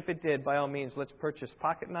 But if it did, by all means, let's purchase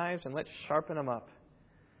pocket knives and let's sharpen them up.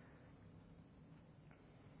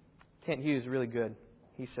 Kent Hughes, really good.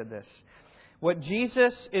 He said this. What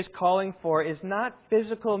Jesus is calling for is not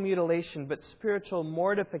physical mutilation, but spiritual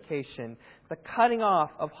mortification, the cutting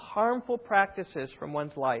off of harmful practices from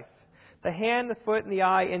one's life. The hand, the foot, and the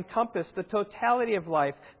eye encompass the totality of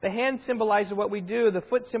life. The hand symbolizes what we do, the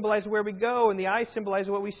foot symbolizes where we go, and the eye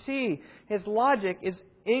symbolizes what we see. His logic is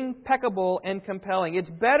impeccable and compelling. It's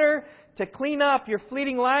better to clean up your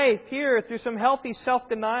fleeting life here through some healthy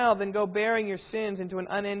self-denial than go bearing your sins into an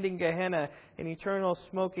unending Gehenna, an eternal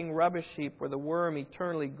smoking rubbish heap where the worm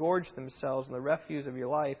eternally gorge themselves in the refuse of your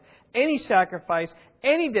life. Any sacrifice,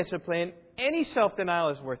 any discipline, any self-denial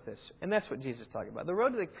is worth this. And that's what Jesus is talking about. The road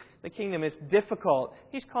to the kingdom is difficult.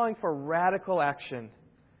 He's calling for radical action.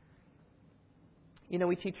 You know,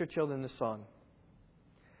 we teach our children this song.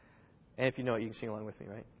 And if you know it, you can sing along with me,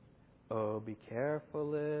 right? Oh, be careful,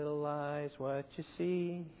 little eyes, what you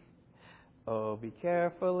see. Oh, be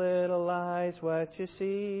careful, little eyes, what you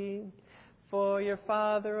see. For your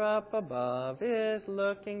Father up above is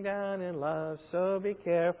looking down in love. So be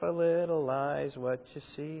careful, little eyes, what you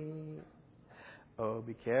see. Oh,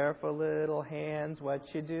 be careful, little hands, what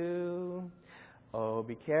you do. Oh,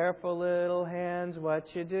 be careful, little hands, what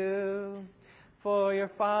you do. For your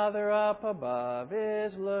Father up above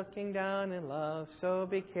is looking down in love. So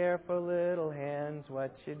be careful, little hands,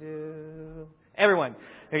 what you do. Everyone,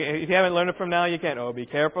 if you haven't learned it from now, you can. Oh, be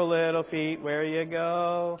careful, little feet, where you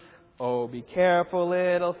go. Oh, be careful,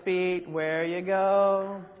 little feet, where you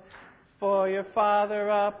go. For your Father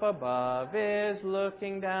up above is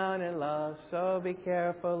looking down in love. So be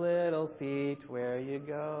careful, little feet, where you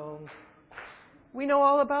go. We know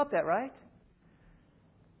all about that, right?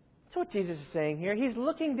 That's what Jesus is saying here. He's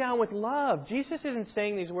looking down with love. Jesus isn't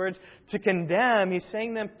saying these words to condemn. He's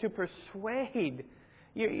saying them to persuade.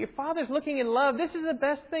 Your Father's looking in love. This is the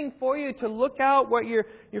best thing for you, to look out what your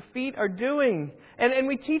feet are doing. And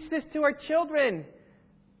we teach this to our children.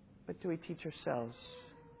 But do we teach ourselves?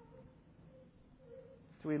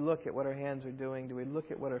 Do we look at what our hands are doing? Do we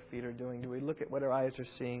look at what our feet are doing? Do we look at what our eyes are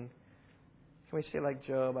seeing? Can we say like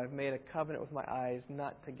Job, I've made a covenant with my eyes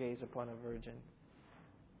not to gaze upon a virgin?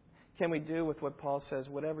 Can we do with what Paul says,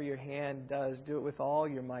 whatever your hand does, do it with all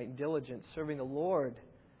your might and diligence, serving the Lord,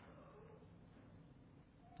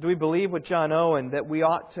 Do we believe with John Owen that we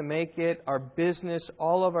ought to make it our business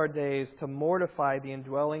all of our days to mortify the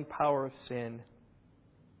indwelling power of sin?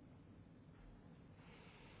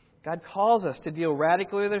 God calls us to deal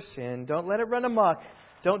radically with our sin. Don't let it run amok.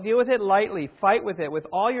 Don't deal with it lightly. Fight with it with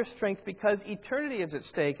all your strength because eternity is at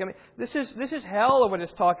stake. I mean, this is hell of what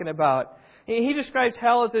it's talking about. He describes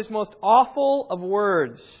hell as this most awful of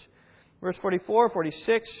words. Verse 44,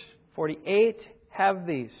 46, 48 have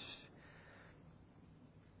these.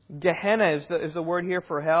 Gehenna is the word here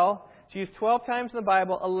for hell. It's used 12 times in the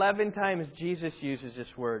Bible. 11 times Jesus uses this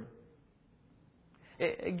word.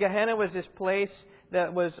 Gehenna was this place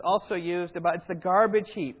that was also used about, it's the garbage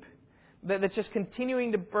heap that's just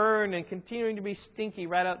continuing to burn and continuing to be stinky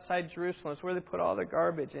right outside Jerusalem. It's where they put all their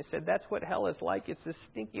garbage. They said that's what hell is like. It's this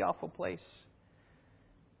stinky, awful place.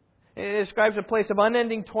 It describes a place of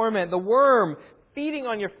unending torment. The worm feeding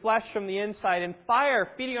on your flesh from the inside and fire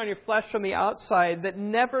feeding on your flesh from the outside that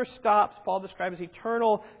never stops. Paul describes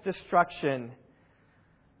eternal destruction.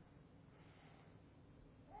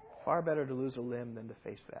 Far better to lose a limb than to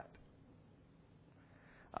face that.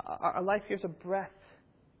 Our life here is a breath.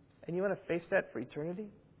 And you want to face that for eternity?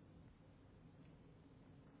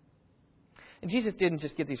 And Jesus didn't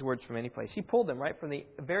just get these words from any place. He pulled them right from the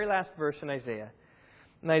very last verse in Isaiah.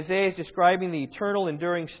 And Isaiah is describing the eternal,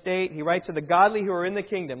 enduring state. He writes of the godly who are in the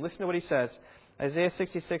kingdom. Listen to what he says. Isaiah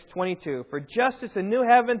 66:22. For just as the new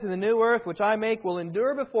heavens and the new earth which I make will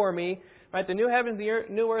endure before me, right? The new heavens and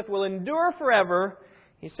the new earth will endure forever.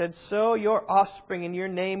 He said, so your offspring and your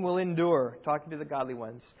name will endure. Talking to the godly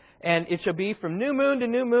ones. And it shall be from new moon to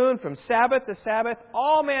new moon, from Sabbath to Sabbath,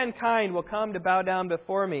 all mankind will come to bow down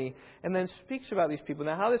before me. And then speaks about these people.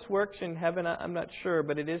 Now, how this works in heaven, I'm not sure,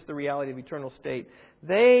 but it is the reality of eternal state.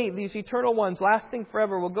 These eternal ones, lasting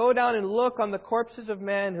forever, will go down and look on the corpses of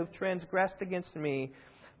men who've transgressed against me,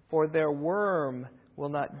 for their worm will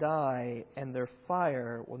not die, and their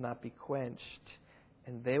fire will not be quenched,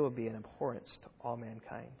 and they will be an abhorrence to all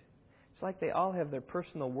mankind. It's like they all have their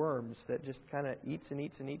personal worms that just kind of eats and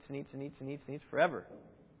eats and eats and eats and eats and eats and eats forever.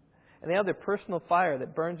 And they have their personal fire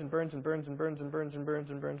that burns and burns and burns and burns and burns and burns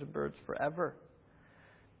and burns and burns forever.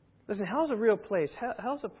 Listen, hell's a real place.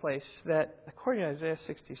 Hell's a place that, according to Isaiah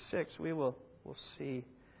 66, we will see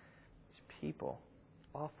these people.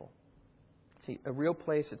 Awful. See, a real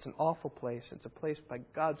place, it's an awful place. It's a place by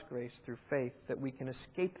God's grace through faith that we can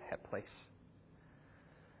escape that place.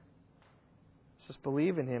 Just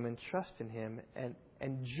believe in Him and trust in Him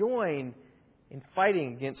and join in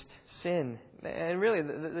fighting against sin. And really,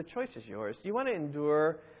 the choice is yours. Do you want to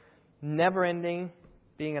endure never-ending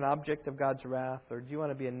being an object of God's wrath, or do you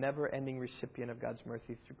want to be a never-ending recipient of God's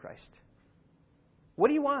mercy through Christ? What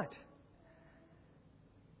do you want?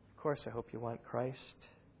 Of course, I hope you want Christ.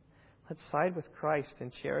 Let's side with Christ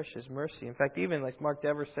and cherish His mercy. In fact, even like Mark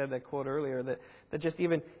Dever said, that quote earlier, that just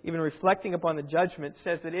even reflecting upon the judgment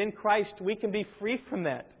says that in Christ we can be free from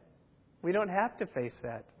that. We don't have to face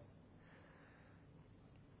that.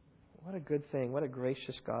 What a good thing. What a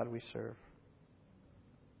gracious God we serve.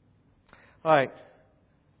 All right.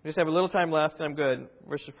 We just have a little time left and I'm good.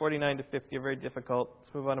 Verses 49 to 50 are very difficult.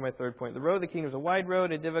 Let's move on to my third point. The road of the kingdom is a wide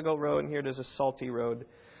road, a difficult road, and here there's a salty road.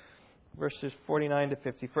 Verses 49 to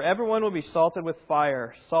 50. For everyone will be salted with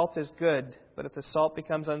fire. Salt is good, but if the salt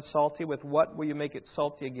becomes unsalty, with what will you make it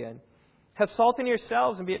salty again? Have salt in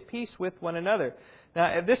yourselves and be at peace with one another.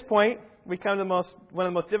 Now, at this point, we come to one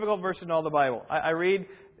of the most difficult verses in all the Bible. I read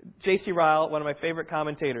J.C. Ryle, one of my favorite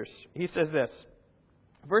commentators. He says this.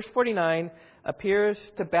 Verse 49 appears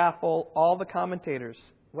to baffle all the commentators.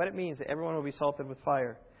 What it means that everyone will be salted with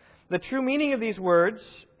fire. The true meaning of these words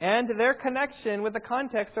and their connection with the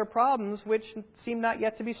context are problems which seem not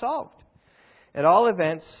yet to be solved. At all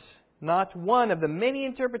events, not one of the many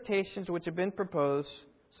interpretations which have been proposed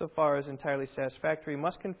so far is entirely satisfactory. We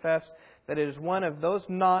must confess that it is one of those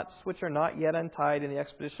knots which are not yet untied in the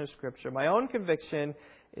exposition of Scripture. My own conviction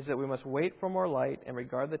is that we must wait for more light and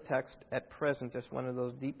regard the text at present as one of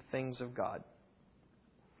those deep things of God.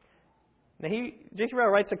 Now, J.C. Ryle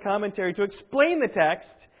writes a commentary to explain the text,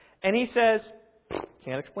 and he says,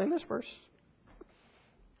 can't explain this verse.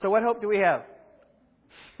 So what hope do we have?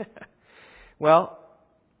 Well,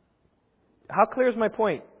 how clear is my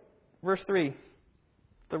point? Verse 3.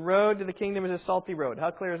 The road to the kingdom is a salty road.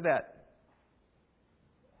 How clear is that?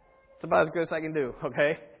 It's about as good as I can do,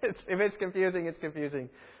 okay? If it's confusing, it's confusing.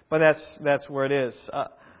 But that's where it is.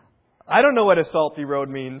 I don't know what a salty road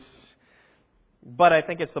means, but I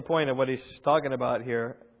think it's the point of what he's talking about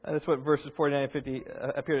here. And that's what verses 49 and 50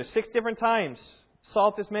 appear to. 6 different times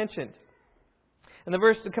salt is mentioned. And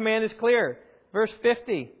the command is clear. Verse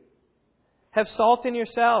 50. Have salt in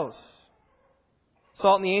yourselves.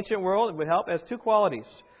 Salt in the ancient world, it would help, it has two qualities.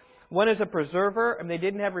 One is a preserver, and they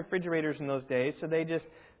didn't have refrigerators in those days, so they just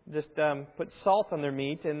put salt on their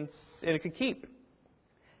meat and it could keep.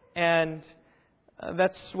 And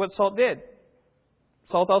that's what salt did.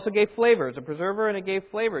 Salt also gave flavor. It's a preserver and it gave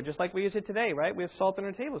flavor, just like we use it today, right? We have salt on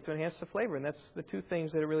our tables to enhance the flavor, and that's the two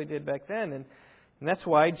things that it really did back then. And that's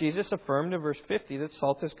why Jesus affirmed in verse 50 that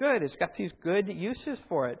salt is good. It's got these good uses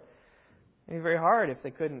for it. It'd be very hard if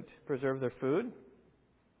they couldn't preserve their food.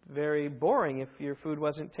 Very boring if your food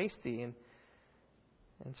wasn't tasty. And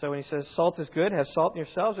so when he says salt is good, have salt in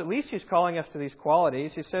yourselves, at least he's calling us to these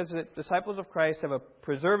qualities. He says that disciples of Christ have a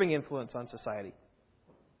preserving influence on society.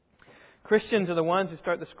 Christians are the ones who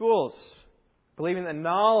start the schools, believing that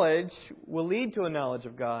knowledge will lead to a knowledge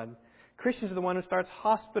of God. Christians are the one who starts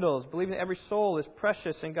hospitals, believing that every soul is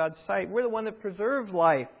precious in God's sight. We're the one that preserves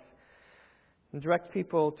life and directs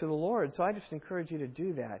people to the Lord. So I just encourage you to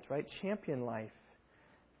do that, right? Champion life.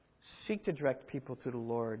 Seek to direct people to the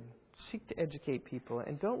Lord. Seek to educate people.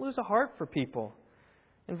 And don't lose a heart for people.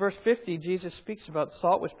 In verse 50, Jesus speaks about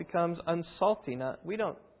salt which becomes unsalty. Now, we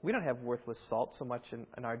don't have worthless salt so much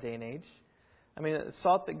in our day and age. I mean, the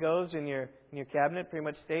salt that goes in your cabinet pretty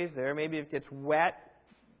much stays there. Maybe it gets wet,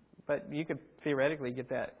 but you could theoretically get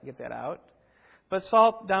that out. But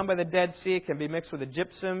salt down by the Dead Sea can be mixed with a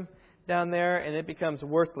gypsum down there, and it becomes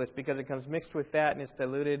worthless because it comes mixed with that and it's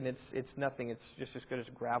diluted and it's nothing. It's just as good as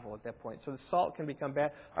gravel at that point. So the salt can become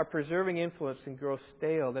bad. Our preserving influence can grow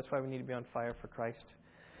stale. That's why we need to be on fire for Christ.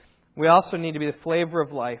 We also need to be the flavor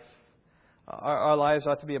of life. Our lives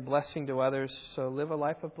ought to be a blessing to others, so live a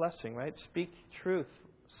life of blessing, right? Speak truth.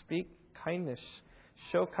 Speak kindness.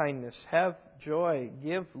 Show kindness. Have joy.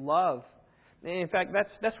 Give love. In fact,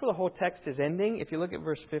 that's where the whole text is ending. If you look at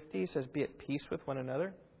verse 50, it says, be at peace with one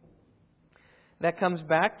another. That comes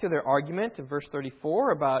back to their argument in verse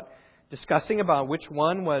 34 about discussing about which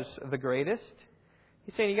one was the greatest.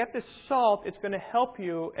 He's saying you got this salt, it's going to help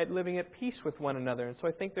you at living at peace with one another. And so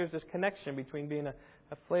I think there's this connection between being a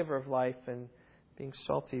flavor of life and being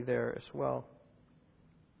salty there as well.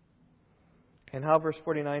 And how verse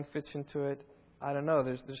 49 fits into it, I don't know.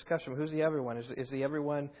 There's the discussion. Who's the everyone? Is the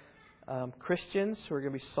everyone Christians who are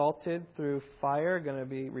going to be salted through fire, going to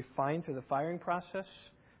be refined through the firing process,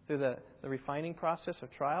 through the refining process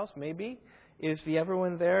of trials? Maybe. Is the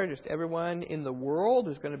everyone there just everyone in the world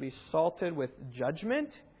who's going to be salted with judgment?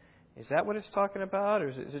 Is that what it's talking about? Or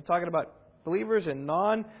is it talking about believers and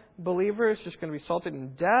non-believers just going to be salted in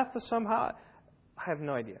death somehow? I have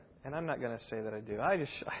no idea. And I'm not going to say that I do. I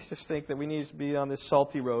just think that we need to be on this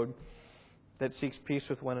salty road that seeks peace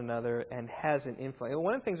with one another and has an influence.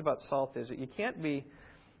 One of the things about salt is that you can't be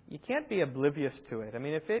oblivious to it. I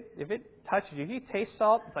mean, if it touches you, if you taste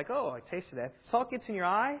salt, it's like, oh, I tasted that. If salt gets in your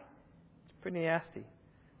eye, it's pretty nasty.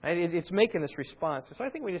 Right? It's making this response. So I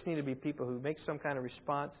think we just need to be people who make some kind of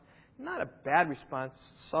response, not a bad response,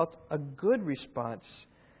 salt, a good response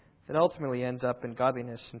that ultimately ends up in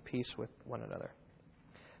godliness and peace with one another.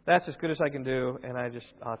 That's as good as I can do, and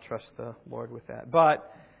I'll trust the Lord with that.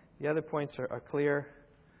 But the other points are clear.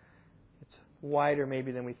 It's wider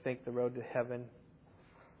maybe than we think, the road to heaven.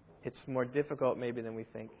 It's more difficult maybe than we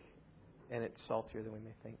think, and it's saltier than we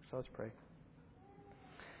may think. So let's pray.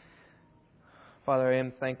 Father, I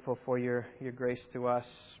am thankful for your grace to us,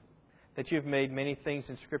 that you've made many things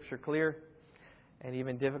in Scripture clear, and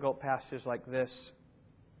even difficult passages like this.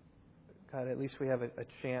 God, at least we have a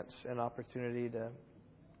chance, an opportunity to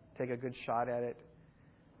take a good shot at it.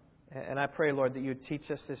 And I pray, Lord, that you would teach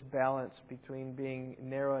us this balance between being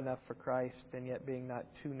narrow enough for Christ and yet being not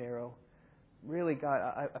too narrow. Really, God,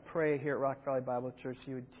 I pray here at Rock Valley Bible Church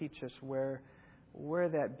you would teach us where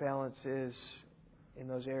that balance is in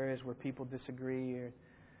those areas where people disagree, or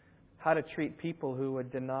how to treat people who would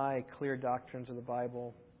deny clear doctrines of the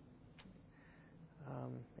Bible,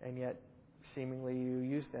 and yet seemingly you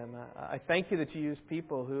use them. I thank you that you use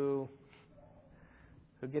people who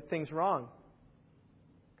get things wrong,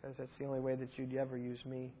 because that's the only way that you'd ever use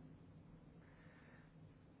me.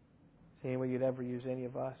 It's the only way you'd ever use any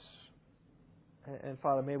of us. And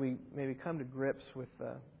Father, may we come to grips with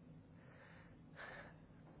the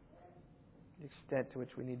extent to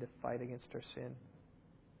which we need to fight against our sin.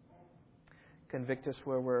 Convict us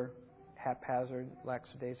where we're haphazard,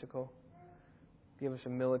 lackadaisical. Give us a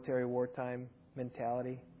military wartime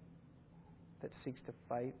mentality that seeks to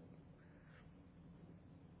fight.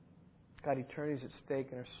 God, eternity is at stake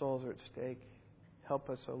and our souls are at stake.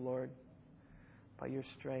 Help us, O Lord, by your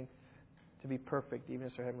strength to be perfect, even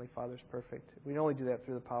as our Heavenly Father is perfect. We can only do that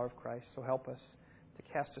through the power of Christ. So help us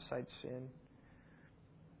to cast aside sin.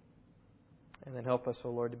 And then help us, O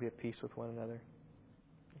Lord, to be at peace with one another.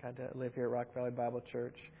 God, to live here at Rock Valley Bible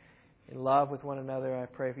Church in love with one another. I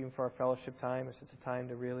pray even for our fellowship time, as it's a time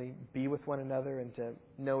to really be with one another and to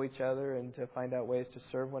know each other and to find out ways to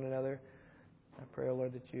serve one another. I pray, oh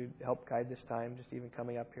Lord, that you'd help guide this time, just even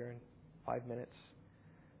coming up here in 5 minutes.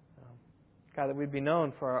 God, that we'd be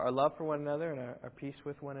known for our love for one another and our peace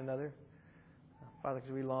with one another. Father,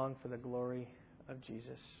 because we long for the glory of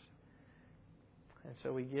Jesus. And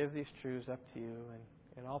so we give these truths up to you,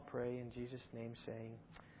 and I'll pray in Jesus' name saying,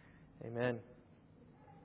 Amen.